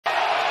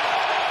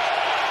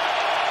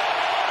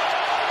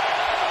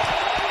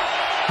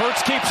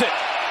Hurts keeps it.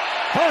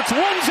 Hurts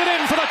runs it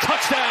in for the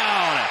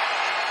touchdown.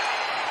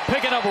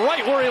 Picking up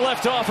right where he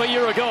left off a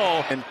year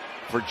ago. And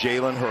for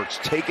Jalen Hurts,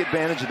 take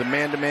advantage of the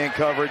man-to-man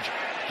coverage.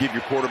 Give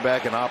your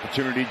quarterback an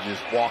opportunity to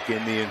just walk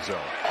in the end zone.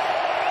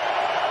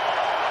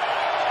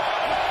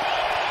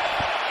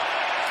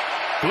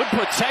 Good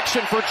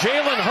protection for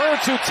Jalen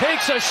Hurts, who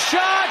takes a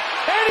shot,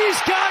 and he's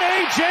got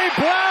A.J.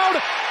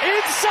 Brown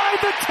inside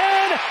the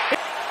 10.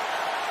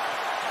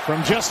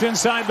 From just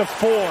inside the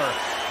 4,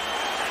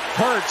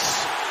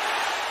 Hurts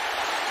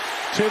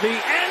to the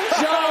end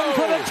zone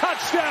for the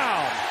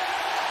touchdown.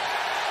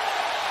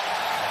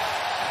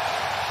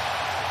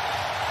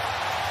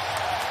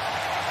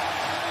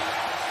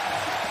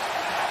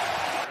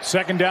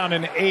 Second down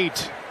and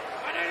 8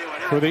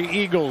 for the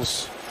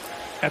Eagles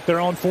at their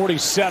own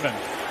 47.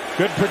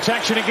 Good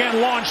protection again,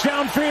 launched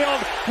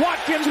downfield.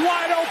 Watkins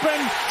wide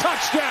open,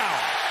 touchdown.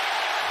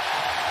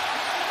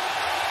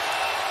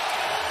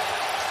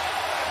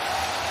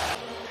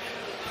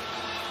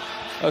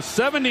 A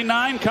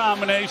 79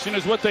 combination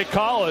is what they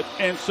call it.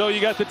 And so you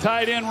got the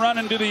tight end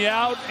running to the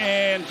out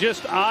and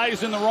just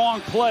eyes in the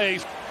wrong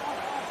place.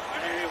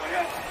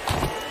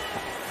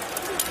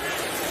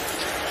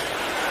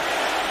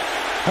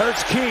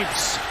 Hurts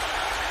keeps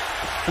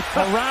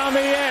around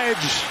the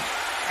edge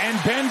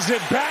and bends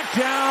it back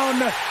down,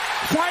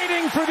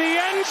 fighting for the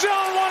end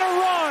zone. What a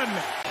run!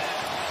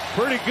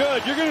 Pretty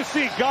good. You're going to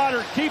see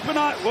Goddard keep an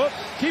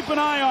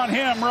eye on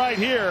him right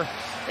here.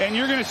 And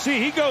you're going to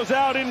see he goes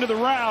out into the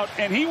route,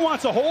 and he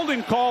wants a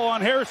holding call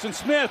on Harrison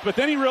Smith, but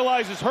then he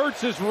realizes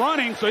Hurts is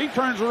running, so he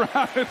turns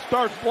around and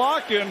starts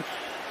blocking.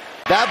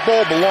 That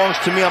ball belongs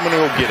to me. I'm going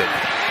to go get it.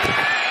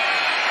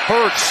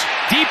 Hurts,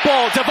 deep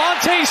ball.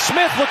 Devontae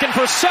Smith looking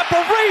for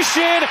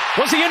separation.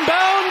 Was he in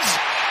bounds?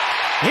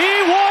 He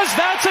was.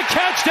 That's a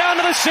catch down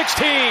to the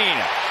 16.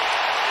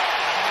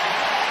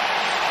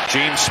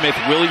 James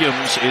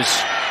Smith-Williams is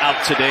out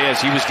today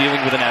as he was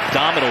dealing with an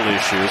abdominal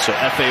issue, so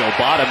F.A.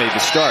 Obata made the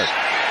start.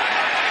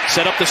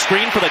 Set up the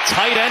screen for the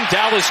tight end,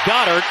 Dallas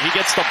Goedert. He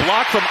gets the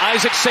block from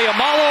Isaac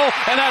Seumalo,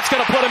 and that's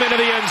going to put him into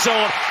the end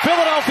zone.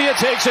 Philadelphia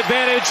takes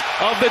advantage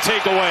of the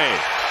takeaway.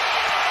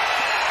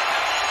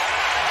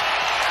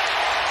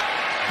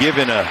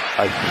 Given a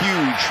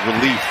huge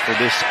relief for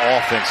this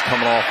offense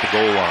coming off the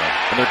goal line.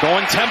 And they're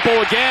going tempo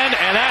again,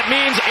 and that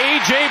means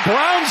A.J.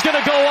 Brown's going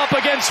to go up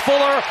against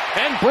Fuller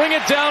and bring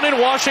it down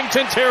in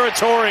Washington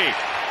territory.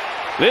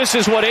 This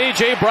is what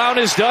A.J. Brown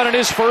has done in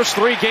his first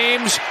 3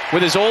 games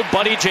with his old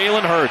buddy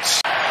Jalen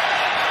Hurts.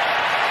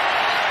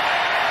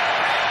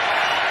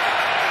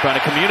 Trying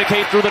to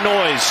communicate through the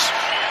noise.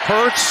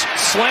 Hurts,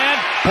 slant,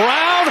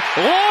 Brown,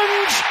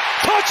 lunge,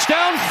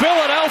 touchdown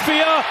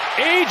Philadelphia.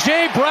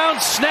 A.J. Brown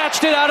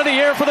snatched it out of the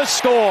air for the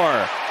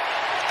score.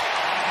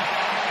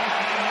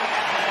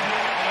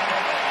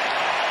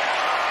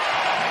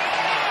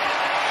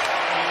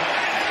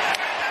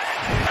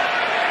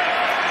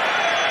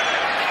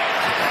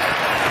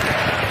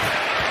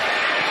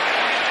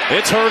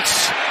 It's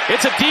Hurts.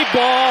 It's a deep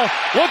ball.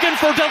 Looking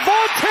for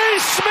Devontae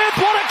Smith.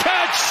 What a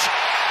catch!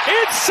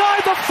 Inside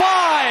the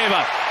 5.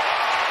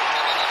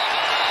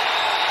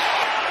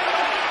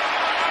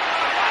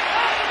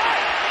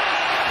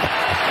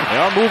 They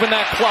are moving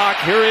that clock.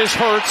 Here is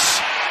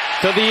Hurts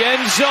to the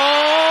end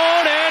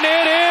zone, and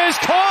it is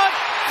caught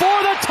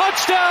for the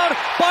touchdown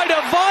by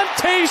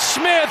Devontae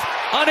Smith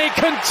on a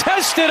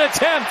contested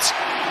attempt.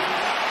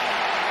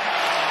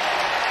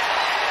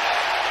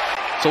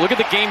 So look at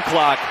the game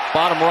clock,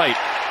 bottom right.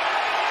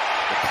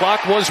 The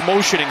clock was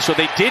motioning, so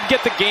they did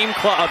get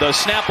the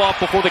snap off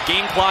before the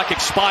game clock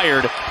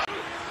expired.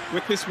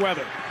 With this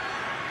weather,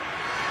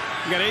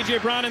 you got A.J.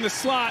 Brown in the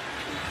slot.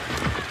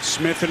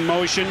 Smith in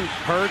motion.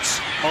 Hurts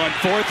on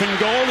 4th and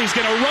goal. He's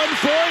going to run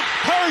for it.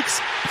 Hurts.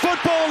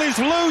 Football is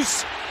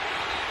loose.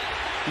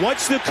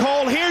 What's the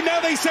call here? Now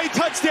they say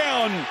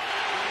touchdown.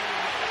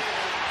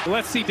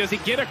 Let's see. Does he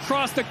get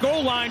across the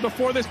goal line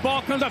before this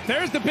ball comes up?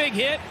 There's the big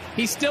hit.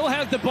 He still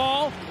has the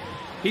ball.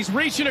 He's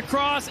reaching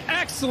across.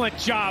 Excellent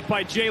job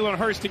by Jalen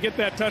Hurts to get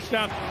that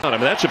touchdown. I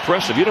mean, that's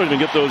impressive. You don't even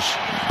get those.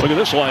 Look at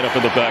this lineup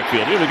in the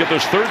backfield. You don't even get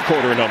those third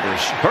quarter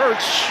numbers.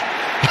 Hurts.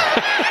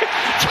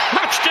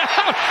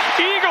 Touchdown,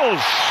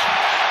 Eagles.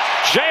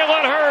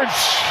 Jalen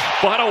Hurts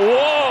behind a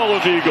wall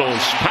of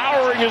Eagles,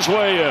 powering his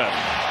way in.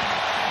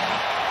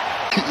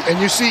 And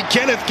you see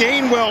Kenneth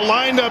Gainwell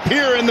lined up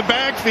here in the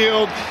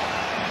backfield.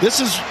 This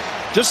is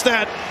just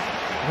that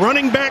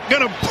running back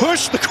going to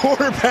push the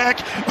quarterback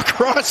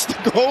across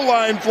the goal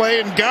line play,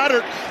 and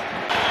Goddard.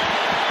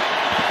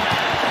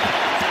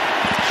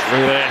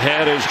 Straight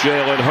ahead is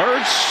Jalen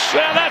Hurts,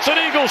 and that's an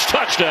Eagles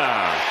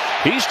touchdown.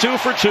 He's 2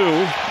 for 2.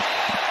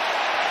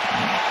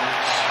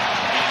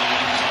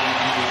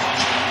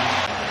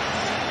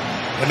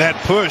 And that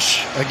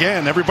push,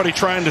 again, everybody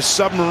trying to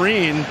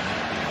submarine.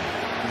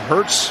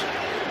 Hurts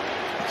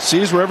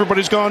sees where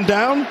everybody's gone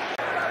down.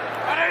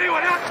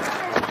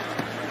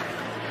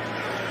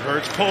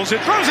 Hurts pulls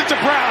it, throws it to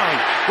Brown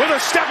with a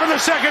step in the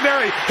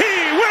secondary.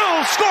 He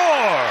will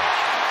score!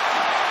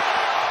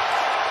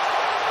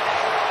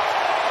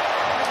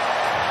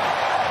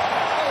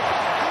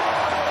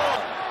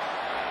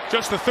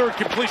 Just the third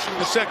completion of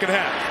the second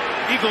half.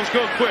 Eagles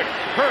go quick.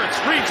 Hurts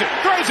reads it,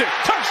 throws it,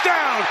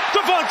 touchdown,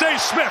 Devontae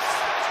Smith.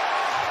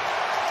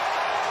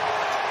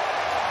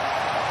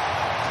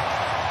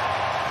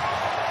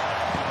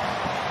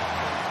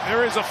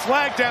 There is a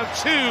flag down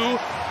 2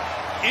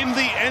 in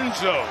the end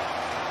zone.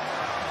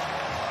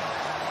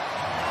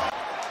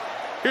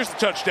 Here's the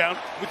touchdown.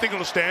 We think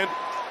it'll stand.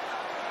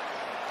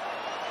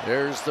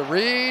 There's the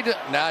read.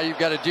 Now you've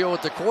got to deal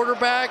with the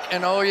quarterback.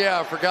 And oh yeah,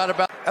 I forgot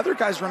about. Other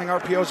guys running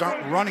RPOs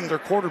aren't running their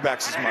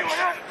quarterbacks as much.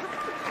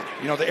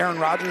 You know, the Aaron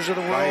Rodgers of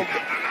the world.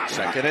 Right.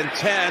 2nd and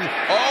 10.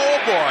 Oh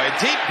boy,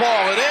 deep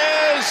ball it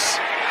is.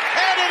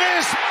 And it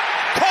is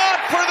caught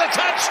for the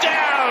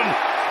touchdown.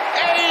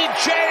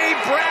 A.J.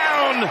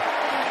 Brown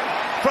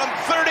from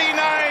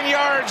 39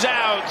 yards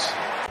out.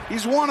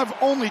 He's one of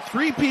only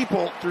 3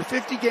 people through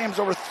 50 games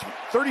over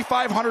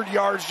 3,500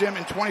 yards, Jim,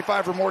 and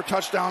 25 or more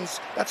touchdowns.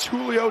 That's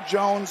Julio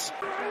Jones.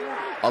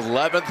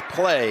 11th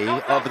play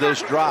of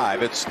this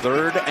drive. It's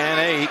 3rd and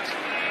 8.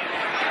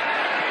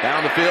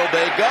 Down the field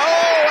they go,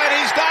 and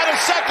he's got a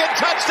second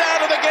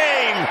touchdown of the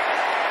game.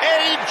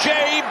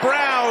 A.J.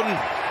 Brown.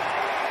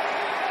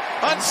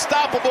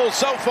 Unstoppable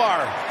so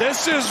far.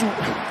 This is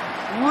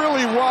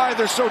really why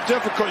they're so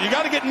difficult. You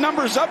got to get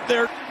numbers up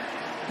there.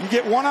 You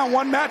get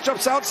one-on-one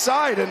matchups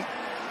outside, and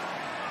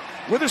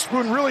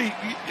Witherspoon really,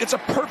 it's a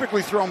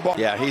perfectly thrown ball.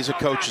 Yeah, he's a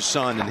coach's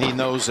son, and he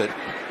knows that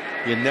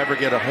you never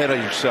get ahead of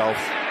yourself.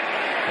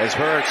 As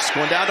Hurts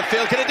going down the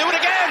field, can they do it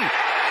again?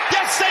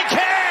 Yes, they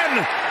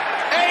can!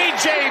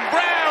 A.J.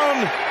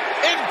 Brown,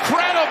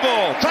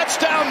 incredible!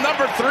 Touchdown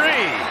number 3.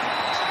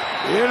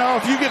 You know,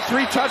 if you get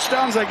 3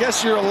 touchdowns, I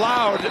guess you're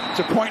allowed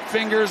to point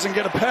fingers and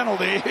get a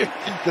penalty,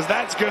 because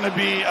that's going to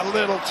be a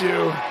little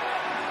too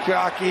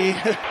cocky.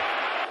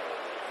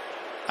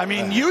 I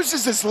mean,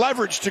 uses his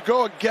leverage to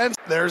go against.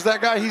 There's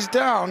that guy. He's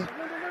down.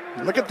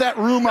 Look at that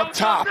room up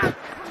top.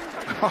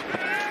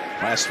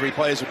 Last 3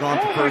 plays have gone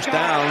for first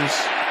downs.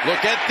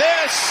 Look at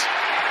this.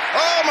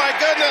 Oh, my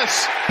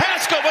goodness.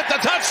 Pascal with the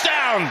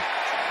touchdown.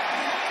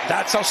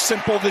 That's how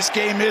simple this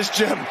game is,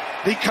 Jim.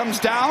 He comes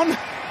down.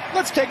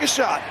 Let's take a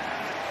shot.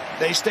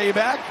 They stay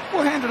back.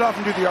 We'll hand it off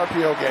and do the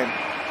RPO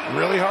game.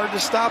 Really hard to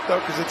stop, though,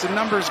 because it's a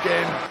numbers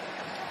game.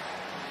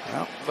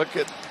 Well, look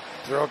at,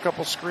 throw a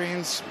couple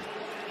screens.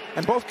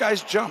 And both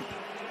guys jump,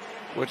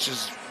 which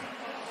is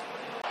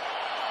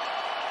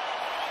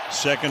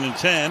 2nd and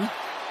 10.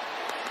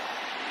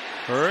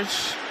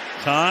 Hurts,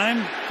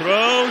 time,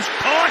 throws,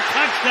 caught,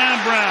 touchdown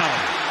Brown.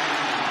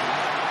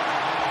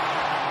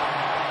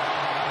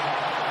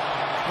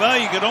 Well,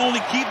 you could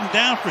only keep him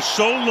down for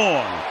so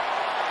long.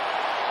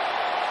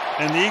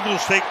 And the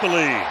Eagles take the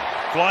lead.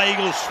 Fly,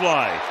 Eagles,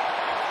 fly.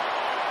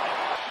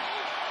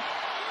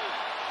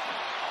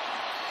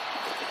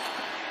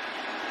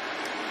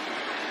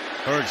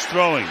 Hurts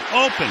throwing,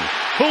 open.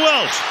 Who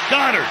else?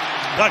 Goddard.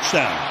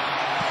 Touchdown.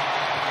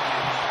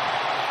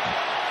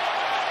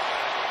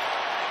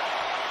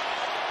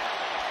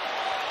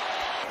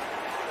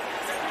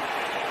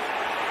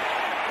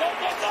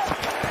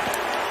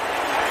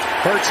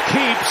 Hurts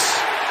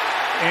keeps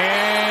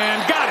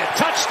and got it.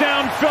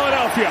 Touchdown,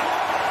 Philadelphia.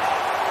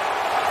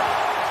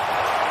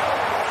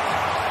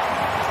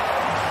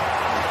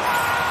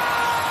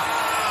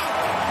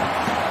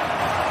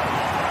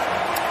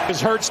 As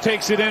Hurts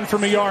takes it in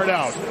from a yard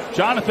out.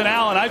 Jonathan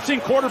Allen, I've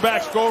seen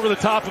quarterbacks go over the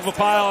top of a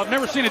pile. I've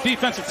never seen a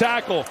defensive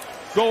tackle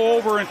go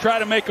over and try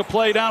to make a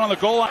play down on the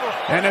goal line.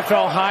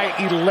 NFL high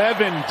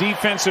 11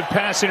 defensive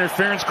pass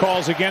interference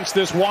calls against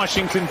this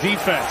Washington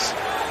defense.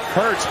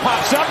 Hurts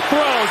pops up,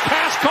 throws,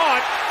 pass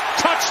caught,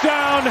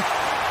 touchdown,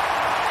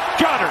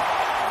 Goddard.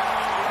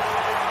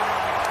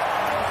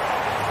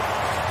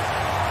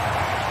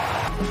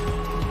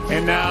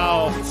 And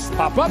now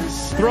pop up,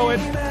 throw it,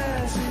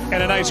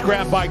 and a nice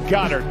grab by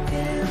Goddard.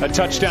 A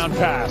touchdown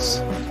pass.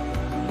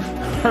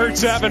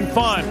 Hurts having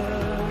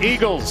fun.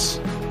 Eagles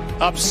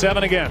up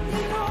 7 again.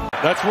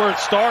 That's where it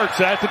starts,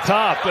 at the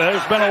top.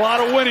 There's been a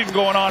lot of winning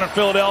going on in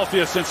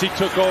Philadelphia since he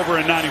took over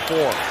in '94.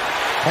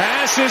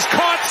 Pass is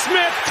caught.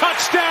 Smith,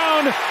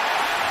 touchdown,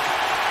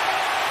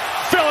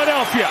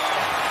 Philadelphia.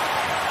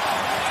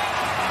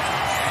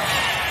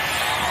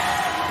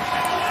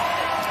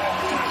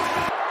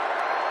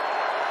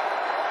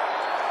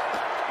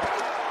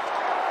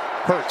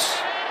 Hurts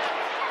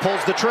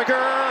pulls the trigger,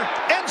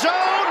 end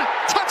zone,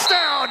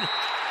 touchdown!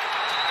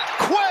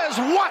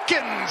 Quez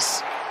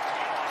Watkins,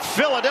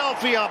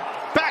 Philadelphia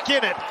back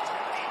in it.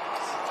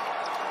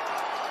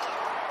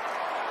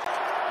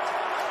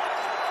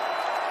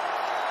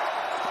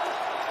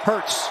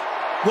 Hurts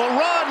will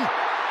run,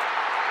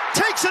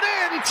 takes it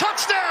in,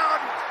 touchdown!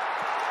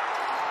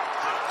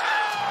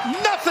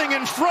 Nothing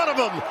in front of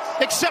him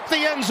except the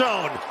end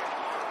zone.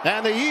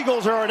 And the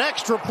Eagles are an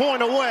extra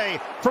point away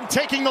from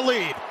taking the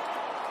lead.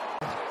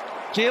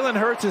 Jalen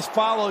Hurts has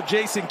followed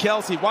Jason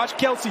Kelce. Watch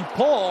Kelce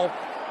pull,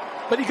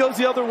 but he goes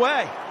the other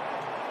way.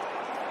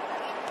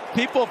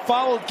 People have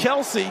followed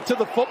Kelce to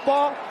the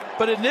football,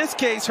 but in this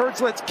case,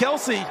 Hurts lets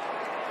Kelce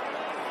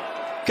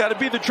got to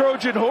be the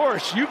Trojan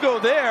horse. You go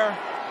there,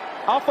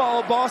 I'll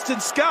follow Boston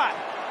Scott.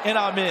 and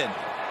I'm in.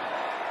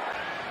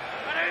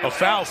 A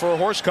foul for a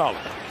horse collar.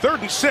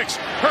 3rd and 6.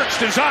 Hurts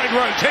design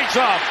run takes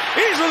off.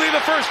 Easily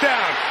the first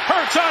down.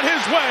 Hurts on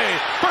his way.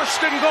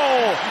 First and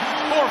goal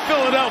for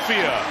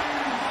Philadelphia.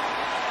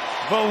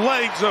 The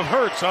legs of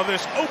Hurts on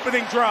this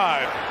opening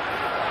drive.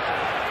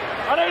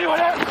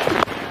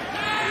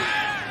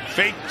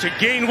 Fake to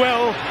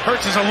Gainwell.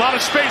 Hurts has a lot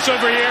of space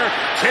over here.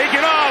 Take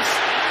it off.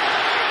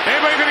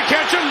 Anybody going to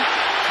catch him?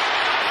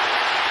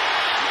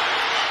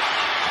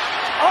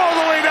 All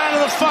the way down to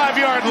the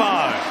 5-yard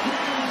line.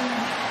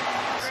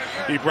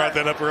 He brought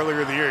that up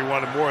earlier in the year. He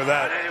wanted more of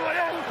that.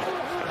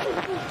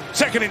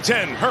 2nd and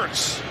 10.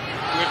 Hurts.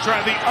 Going to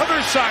try the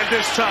other side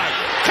this time.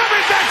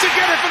 Coming back to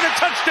get it for the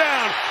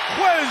touchdown.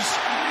 Wes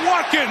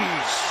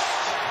Watkins.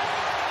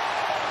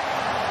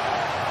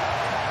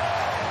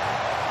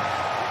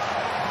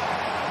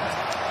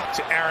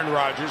 To Aaron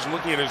Rodgers,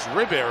 looking at his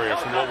rib area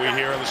from what we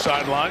hear on the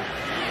sideline.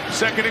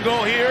 2nd and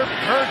goal here.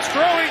 Hurts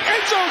throwing.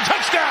 End zone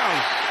touchdown.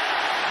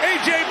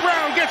 A.J.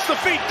 Brown gets the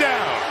feet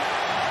down.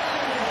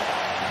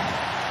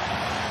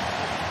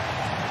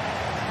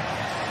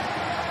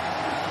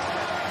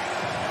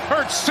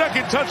 Hurts'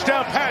 2nd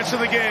touchdown pass of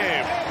the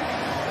game.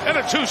 And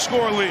a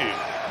 2-score lead.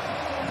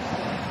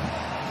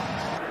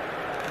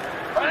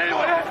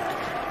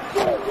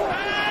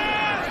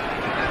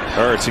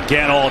 Hurts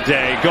again all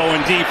day,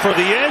 going deep for the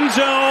end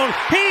zone.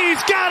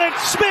 He's got it.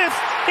 Smith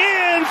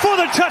in for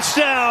the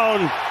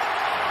touchdown.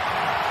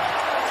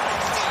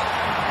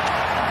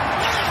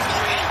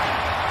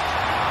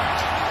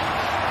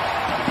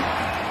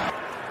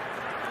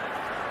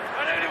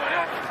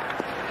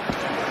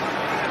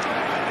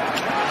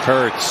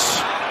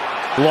 Hurts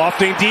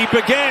lofting deep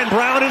again.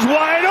 Brown is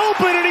wide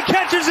open and he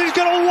catches. He's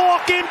going to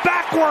walk in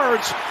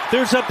backwards.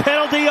 There's a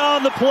penalty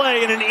on the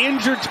play and an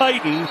injured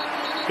Titan.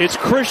 It's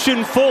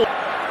Christian Full.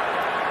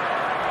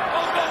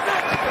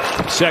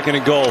 2nd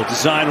and goal.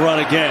 Design run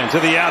again to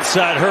the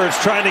outside.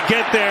 Hurts trying to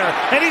get there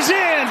and he's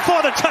in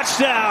for the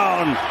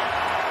touchdown.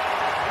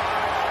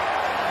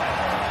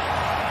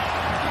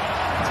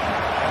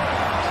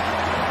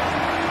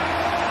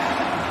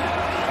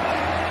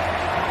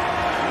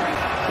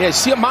 Yeah,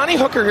 see Amani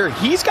Hooker here.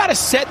 He's got to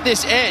set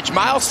this edge.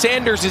 Miles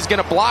Sanders is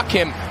going to block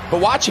him,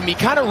 but watch him. He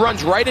kind of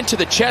runs right into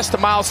the chest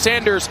of Miles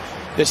Sanders.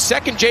 The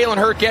second Jalen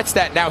Hurts gets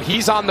that, now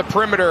he's on the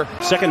perimeter.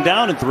 2nd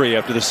down and 3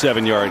 after the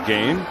 7-yard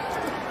gain.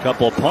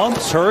 Couple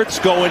pumps. Hurts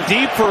going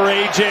deep for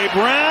A.J.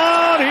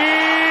 Brown.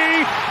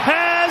 He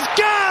has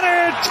got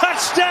it.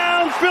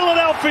 Touchdown,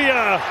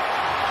 Philadelphia.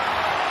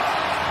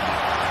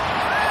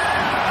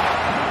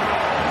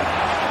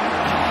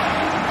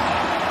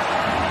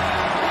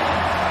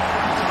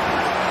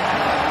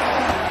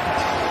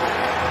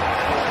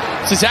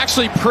 This is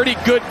actually pretty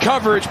good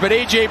coverage, but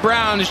A.J.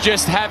 Brown is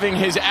just having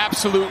his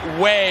absolute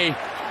way.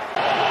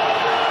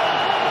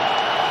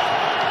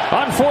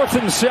 On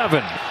 4th and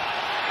 7.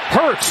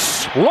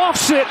 Hurts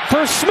lofts it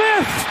for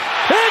Smith.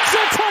 It's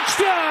a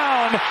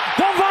touchdown!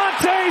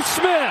 Devontae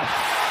Smith.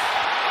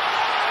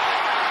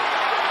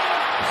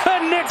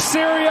 And Nick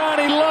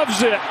Sirianni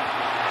loves it.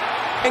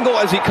 Angle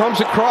as he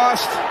comes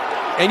across,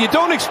 and you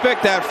don't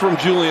expect that from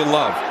Julian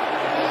Love.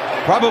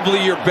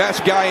 Probably your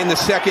best guy in the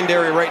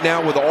secondary right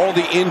now with all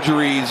the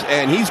injuries,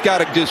 and he's got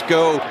to just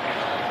go.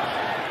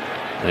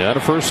 Yeah, the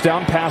first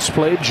down pass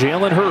play.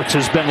 Jalen Hurts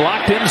has been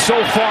locked in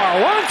so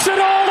far. Wants it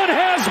all and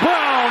has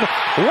Brown.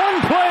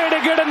 One play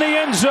to get in the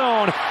end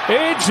zone.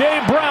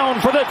 A.J.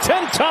 Brown for the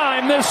 10th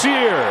time this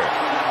year.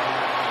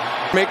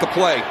 Make a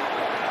play.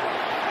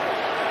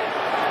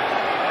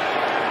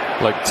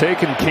 Like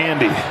taking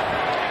candy.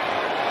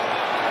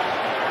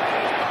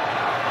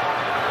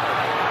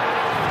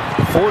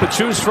 4 to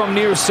choose from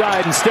near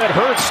side. Instead,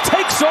 Hurts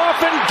takes off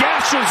and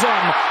gashes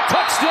him.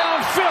 Touchdown,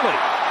 Philly.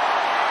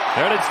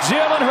 And it's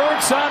Jalen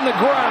Hurts on the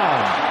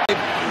ground.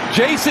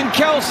 Jason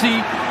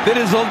Kelce, that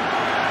is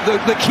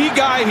the key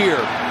guy here.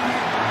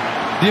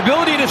 The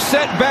ability to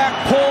set back,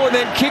 pull, and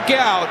then kick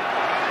out.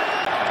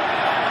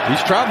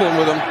 He's traveling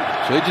with him,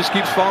 so he just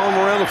keeps following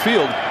him around the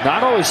field.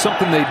 Not always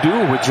something they do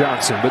with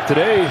Johnson, but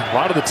today, a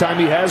lot of the time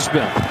he has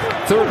been.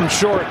 3rd and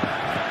short.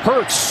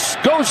 Hurts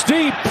goes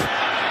deep.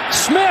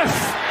 Smith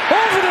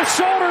over the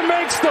shoulder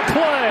makes the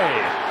play.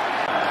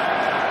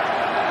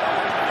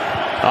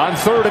 On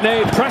 3rd and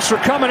 8, pressure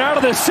coming out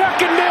of the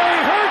secondary.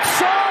 Hurts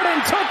hard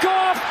and took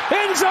off.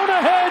 End zone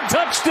ahead.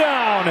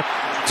 Touchdown.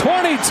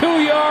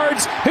 22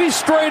 yards. He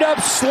straight up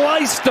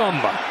sliced them.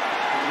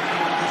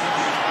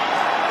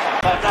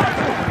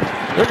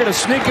 They're going to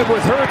sneak it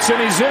with Hurts,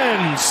 and he's in.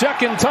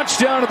 2nd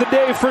touchdown of the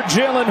day for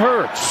Jalen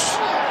Hurts.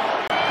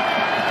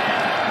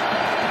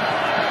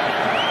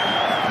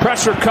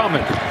 Pressure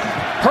coming.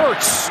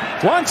 Hurts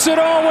wants it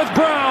all with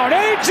Brown.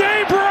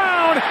 A.J.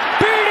 Brown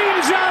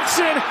beating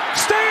Johnson.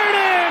 Staying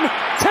in.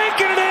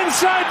 Taking it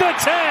inside the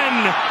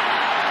 10.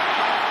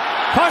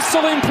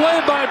 Hustling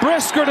play by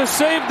Brisker to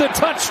save the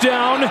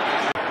touchdown.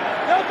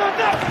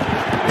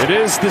 It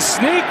is the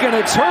sneak, and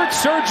it's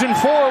Hurts surging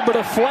forward, but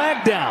a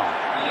flag down.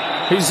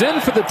 He's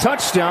in for the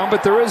touchdown,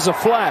 but there is a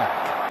flag.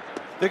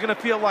 they're going to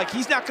feel like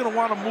he's not going to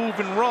want to move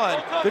and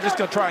run. They're just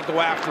going to try and go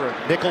after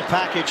him. Nickel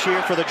package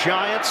here for the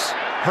Giants.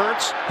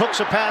 Hurts hooks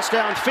a pass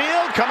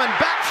downfield, coming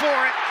back for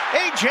it.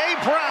 A.J.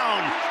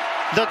 Brown.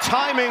 The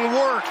timing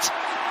worked.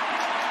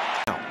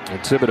 And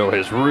Thibodeau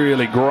has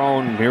really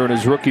grown here in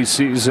his rookie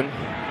season.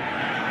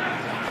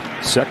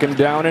 2nd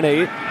down and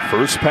 8.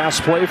 First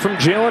pass play from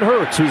Jalen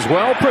Hurts, who's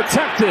well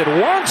protected.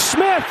 Wants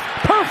Smith,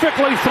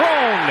 perfectly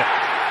thrown.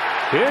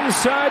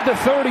 Inside the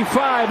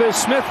 35 as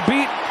Smith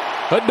beat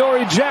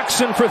Adoree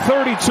Jackson for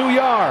 32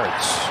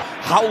 yards.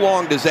 How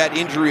long does that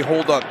injury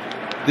hold up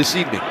this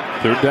evening?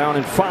 3rd down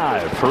and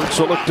 5. Hurts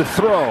will look to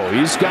throw.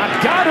 He's got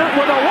Goddard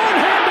with a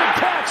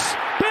one-handed catch.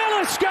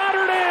 Bayless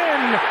Goddard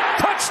in.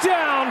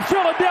 Touchdown,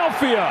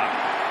 Philadelphia.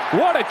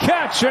 What a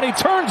catch, and he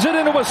turns it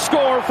into a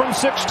score from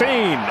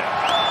 16.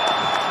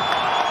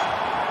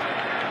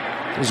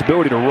 His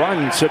ability to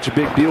run such a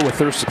big deal with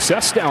their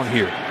success down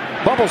here.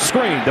 Bubble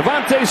screen,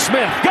 Devontae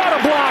Smith, got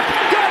a block,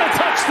 got a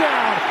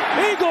touchdown.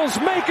 Eagles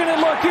making it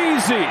look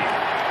easy.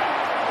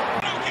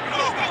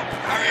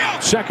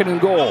 2nd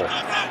and goal.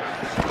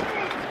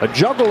 A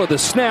juggle of the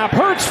snap.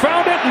 Hurts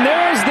found it, and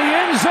there's the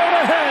end zone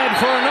ahead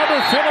for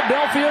another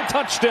Philadelphia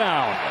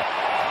touchdown.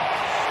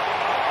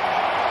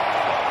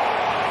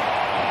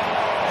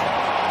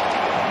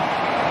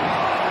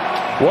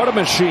 What a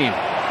machine.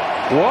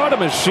 What a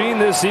machine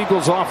this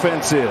Eagles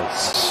offense is.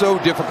 So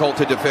difficult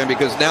to defend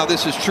because now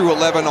this is true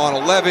 11 on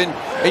 11,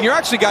 and you're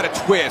actually got a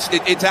twist.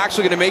 It's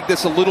actually going to make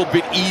this a little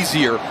bit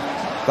easier.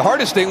 The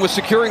hardest thing was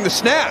securing the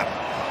snap.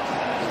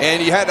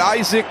 And you had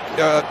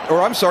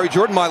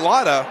Jordan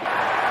Mailata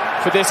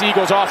For this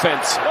Eagles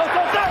offense.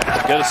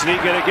 Gonna sneak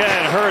it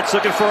again. Hurts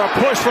looking for a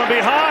push from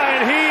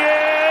behind. He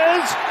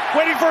is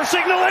waiting for a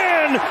signal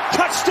in.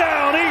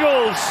 Touchdown,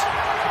 Eagles.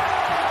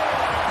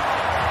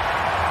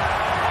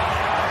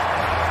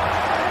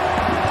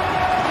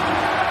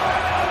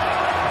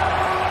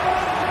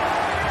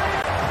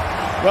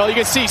 Well, you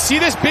can see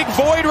this big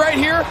void right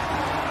here?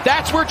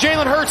 That's where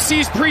Jalen Hurts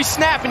sees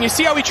pre-snap, and you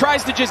see how he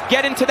tries to just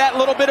get into that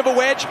little bit of a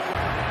wedge?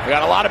 We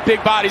got a lot of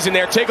big bodies in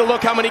there. Take a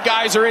look how many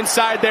guys are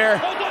inside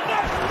there.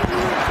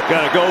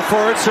 Got to go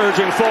for it.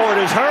 Surging forward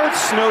is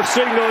Hurts. No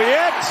signal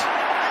yet.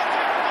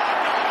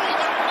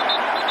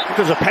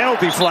 There's a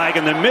penalty flag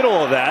in the middle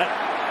of that.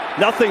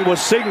 Nothing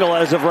was signaled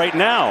as of right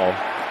now.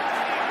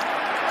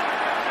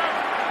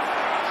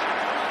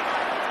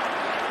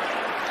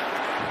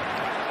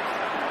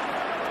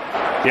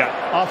 Yeah.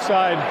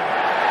 Offside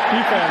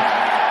defense.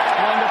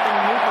 Lined up in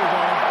the neutral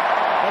zone.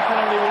 That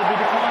penalty will be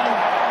declined.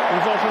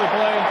 Result of the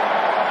play.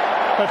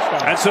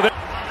 Touchdown. And so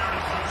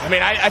I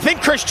mean, I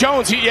think Chris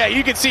Jones,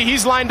 you can see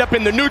he's lined up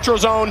in the neutral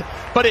zone,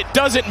 but it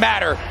doesn't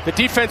matter. The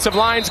defensive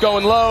line's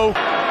going low.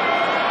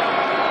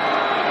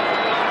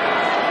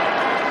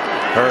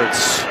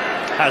 Hurts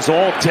has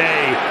all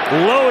day,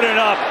 loaded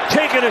up,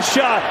 taking a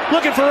shot,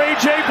 looking for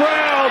A.J.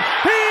 Brown.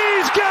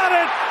 He's got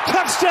it!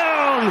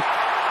 Touchdown!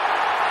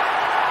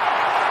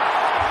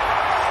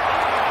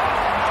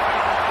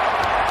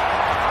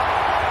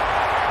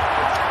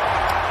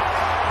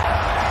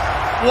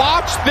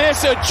 Watch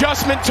this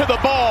adjustment to the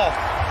ball.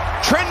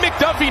 Trent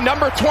McDuffie,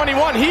 number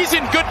 21, he's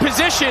in good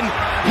position.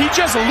 He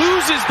just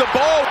loses the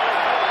ball.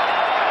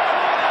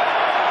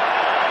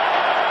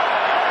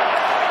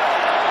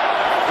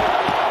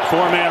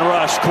 Four-man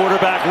rush,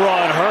 quarterback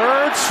run.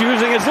 Hurts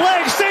using his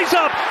legs, stays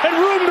up, and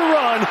room to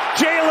run.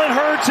 Jalen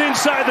Hurts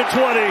inside the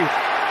 20.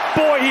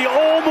 Boy, he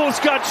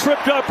almost got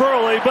tripped up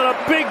early, but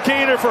a big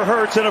gainer for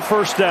Hurts and a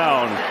first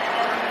down.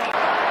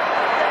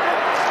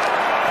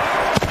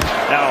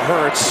 Now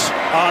Hurts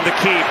on the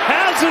keep,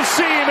 has a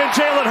seam, and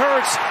Jalen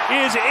Hurts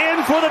is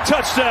in for the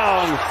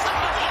touchdown.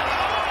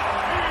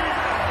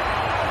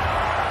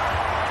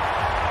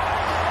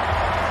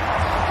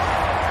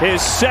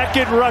 His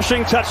second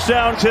rushing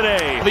touchdown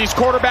today. These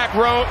quarterback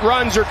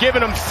runs are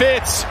giving him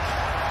fits.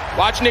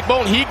 Watch Nick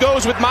Bolton. He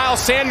goes with Miles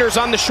Sanders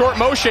on the short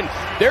motion.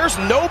 There's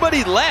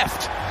nobody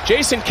left.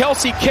 Jason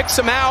Kelce kicks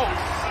him out.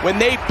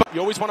 You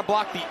always want to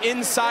block the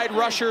inside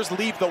rushers,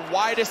 leave the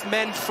widest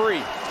men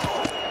free.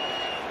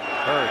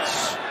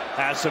 Hurts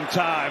has some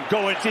time,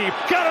 going deep,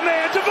 got a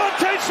man,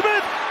 Devontae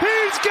Smith,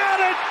 he's got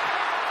it!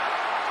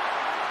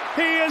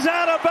 He is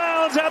out of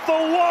bounds at the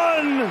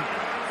 1.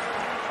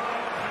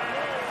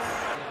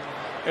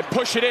 And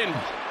push it in.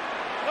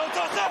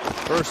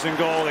 First and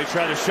goal, they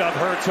try to shove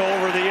Hurts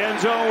over the end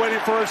zone,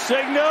 waiting for a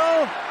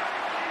signal.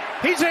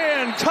 He's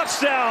in,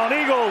 touchdown,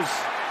 Eagles.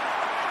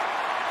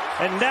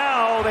 And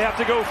now they have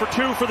to go for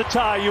 2 for the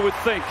tie, you would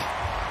think.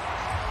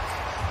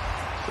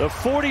 The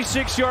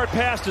 46-yard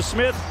pass to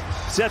Smith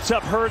sets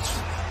up Hurts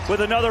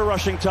with another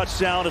rushing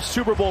touchdown. A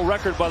Super Bowl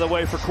record, by the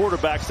way, for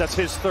quarterbacks. That's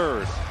his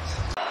 3rd.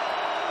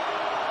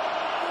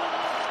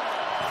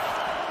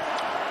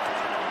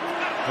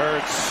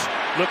 Hurts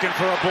looking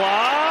for a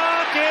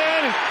block,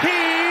 and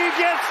he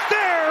gets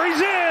there.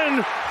 He's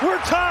in.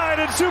 We're tied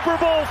at Super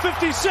Bowl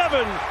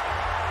 57.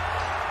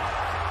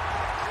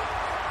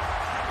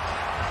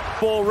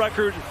 Bowl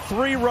record,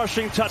 3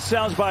 rushing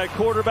touchdowns by a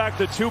quarterback.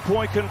 The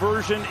 2-point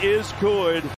conversion is good.